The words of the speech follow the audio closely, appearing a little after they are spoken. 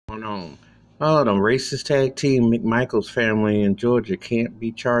going on? Oh, the racist tag team McMichael's family in Georgia can't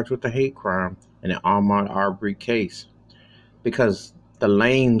be charged with a hate crime in an Ahmaud Arbery case because the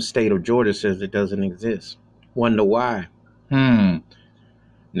lame state of Georgia says it doesn't exist. Wonder why? Hmm.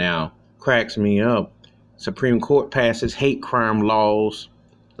 Now, cracks me up. Supreme Court passes hate crime laws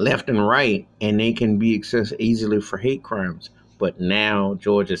left and right, and they can be accessed easily for hate crimes. But now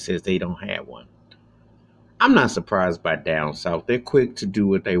Georgia says they don't have one. I'm not surprised by down south. They're quick to do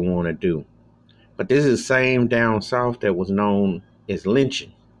what they want to do. But this is the same down south that was known as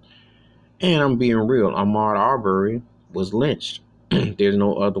lynching. And I'm being real, Ahmaud Arbery was lynched. There's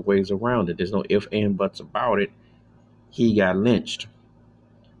no other ways around it. There's no ifs and buts about it. He got lynched.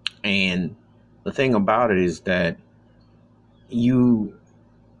 And the thing about it is that you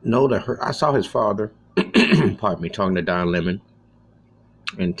know that I saw his father, pardon me, talking to Don Lemon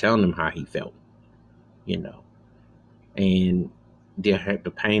and telling him how he felt, you know. And they had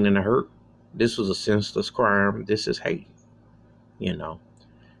the pain and the hurt. This was a senseless crime. This is hate, you know.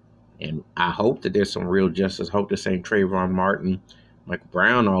 And I hope that there's some real justice. I hope this ain't Trayvon Martin, Michael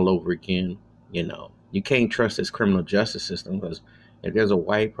Brown all over again. You know, you can't trust this criminal justice system because if there's a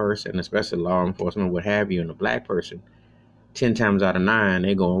white person, especially law enforcement, what have you, and a black person, 10 times out of 9,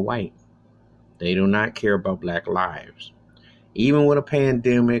 they're going white. They do not care about black lives. Even with a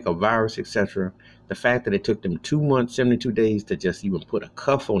pandemic, a virus, etc., the fact that it took them 2 months, 72 days to just even put a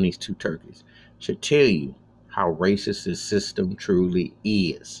cuff on these two turkeys should tell you how racist this system truly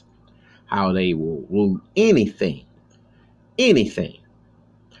is. How they will do anything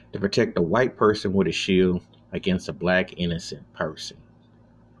to protect a white person with a shield against a black innocent person.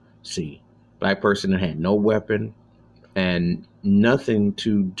 See, black person that had no weapon and nothing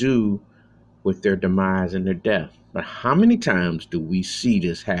to do with their demise and their death. But how many times do we see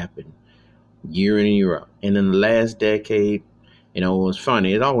this happen year in and year out? And in the last decade, you know, it was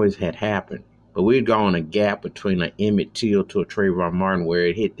funny. It always had happened. But we'd gone a gap between an Emmett Till to a Trayvon Martin where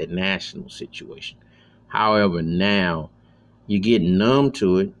it hit the national situation. However, now you get numb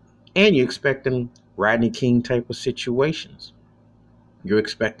to it and you're expecting Rodney King type of situations. You're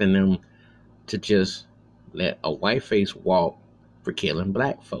expecting them to just let a white face walk for killing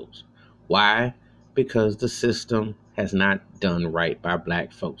black folks. Why? Because the system has not done right by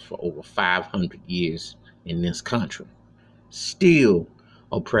black folks for over 500 years in this country. Still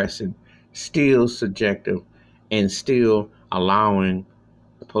oppressing, still subjective, and still allowing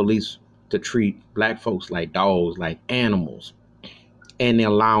the police to treat black folks like dogs, like animals. And they're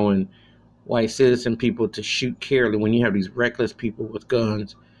allowing white citizen people to shoot carelessly when you have these reckless people with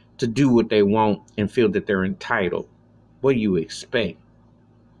guns to do what they want and feel that they're entitled. What do you expect?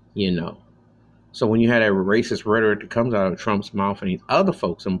 You know. So when you have that racist rhetoric that comes out of Trump's mouth and these other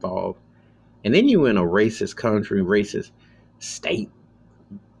folks involved, and then you in a racist country, racist state,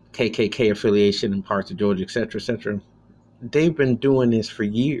 KKK affiliation in parts of Georgia, etc., they've been doing this for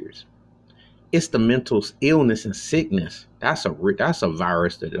years. It's the mental illness and sickness. That's a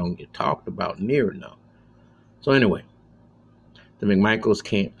virus that don't get talked about near enough. So anyway, the McMichaels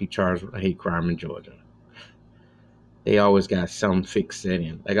can't be charged with a hate crime in Georgia. They always got some fix set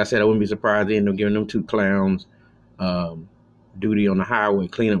in. Like I said, I wouldn't be surprised they end up giving them two clowns duty on the highway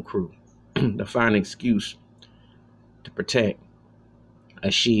cleanup crew to find an excuse to protect a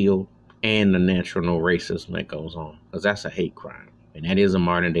shield and the natural racism that goes on, because that's a hate crime. And that is a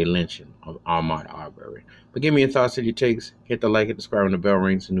modern day lynching of Ahmaud Arbery. But give me your thoughts and your takes. Hit the like, hit the subscribe, and the bell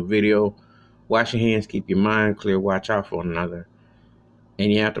rings in the video. Wash your hands, keep your mind clear, watch out for one another.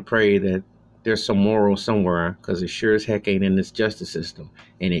 And you have to pray that there's some moral somewhere, because it sure as heck ain't in this justice system.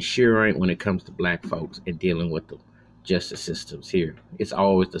 And it sure ain't when it comes to black folks and dealing with the justice systems here. It's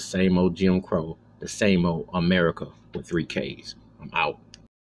always the same old Jim Crow, the same old America with 3 Ks. I'm out.